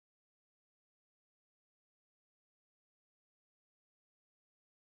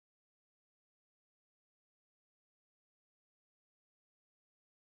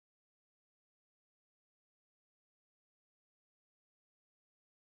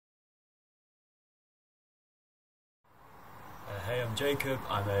I'm Jacob.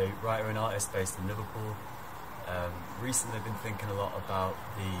 I'm a writer and artist based in Liverpool. Recently I've been thinking a lot about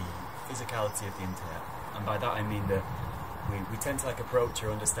the physicality of the internet, and by that I mean that we tend to approach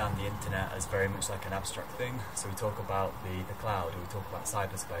or understand the internet as very much like an abstract thing. So we talk about the cloud, or we talk about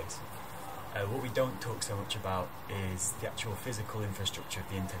cyberspace. What we don't talk so much about is the actual physical infrastructure of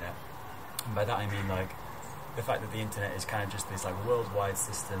the internet, and by that I mean the fact that the internet is kind of just this worldwide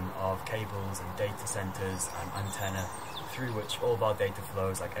system of cables and data centers and antenna through which all of our data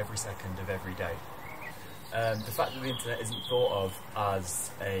flows every second of every day. The fact that the internet isn't thought of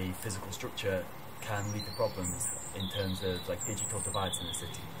as a physical structure can lead to problems in terms of digital divides in the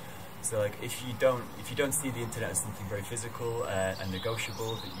city. So if you don't see the internet as something very physical and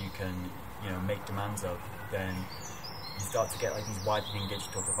negotiable that you can make demands of, then you start to get these widening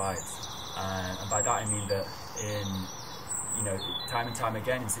digital divides. And by that I mean that time and time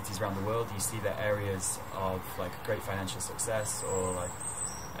again in cities around the world, you see that areas of great financial success or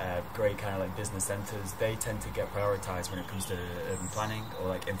great kind of business centres, they tend to get prioritised when it comes to urban planning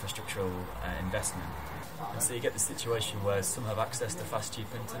or infrastructural investment. And so you get the situation where some have access to fast, cheap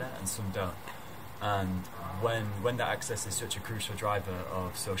internet and some don't. And when that access is such a crucial driver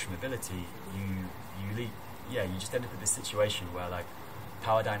of social mobility, you just end up with this situation where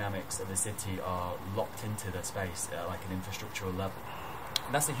power dynamics of the city are locked into the space at an infrastructural level.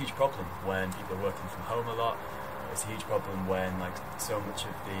 And that's a huge problem when people are working from home a lot. It's a huge problem when so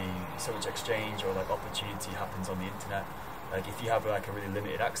much exchange or opportunity happens on the internet. If you have a really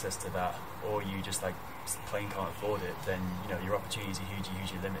limited access to that, or you just plain can't afford it, then your opportunities are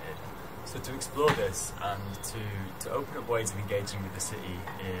hugely limited. So to explore this and to open up ways of engaging with the city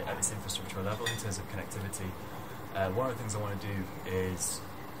at this infrastructural level in terms of connectivity, one of the things I want to do is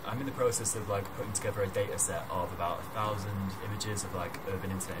I'm in the process of putting together a data set of about 1,000 images of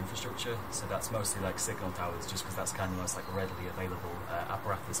urban internet infrastructure. So that's mostly signal towers, just because that's kind of the most readily available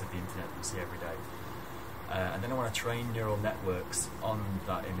apparatus of the internet that we see every day. And then I want to train neural networks on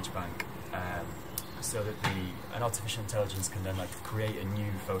that image bank, so that an artificial intelligence can then create a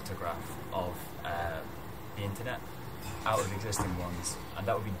new photograph of the internet out of existing ones, and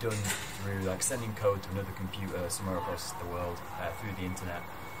that would be done through sending code to another computer somewhere across the world through the internet,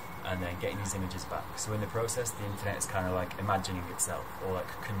 and then getting these images back. So in the process, the internet is kind of imagining itself, or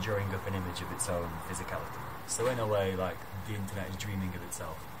conjuring up an image of its own physicality. So in a way, the internet is dreaming of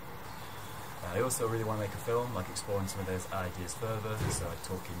itself. I also really want to make a film, exploring some of those ideas further. So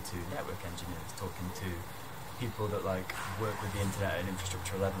talking to network engineers, talking to people that work with the internet at an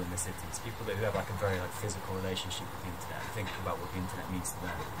infrastructural level in the cities, people who have a very physical relationship with the internet, and thinking about what the internet means to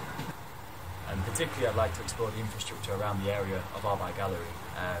them. And particularly I'd like to explore the infrastructure around the area of Arby Gallery.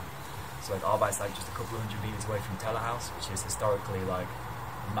 So Arby's just a couple of hundred metres away from Telehouse, which is historically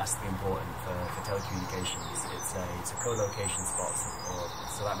massively important for telecommunications. It's a co-location spot,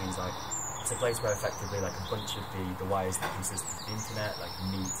 so that means it's a place where effectively a bunch of the wires that consist of the internet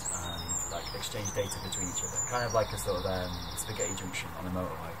meet and exchange data between each other, kind of a sort of spaghetti junction on a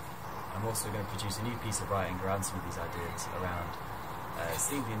motorway. I'm also going to produce a new piece of writing around some of these ideas, around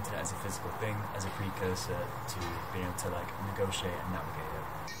seeing the internet as a physical thing, as a precursor to being able to negotiate and navigate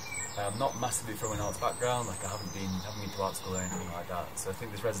it. I'm not massively from an arts background, I haven't been to art school or anything like that, so I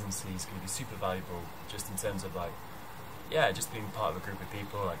think this residency is going to be super valuable just in terms of just being part of a group of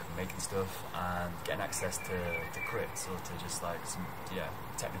people, making stuff and getting access to crits, or to just some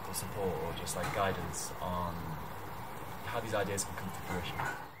technical support, or just guidance on how these ideas can come to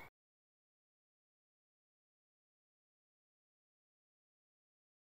fruition.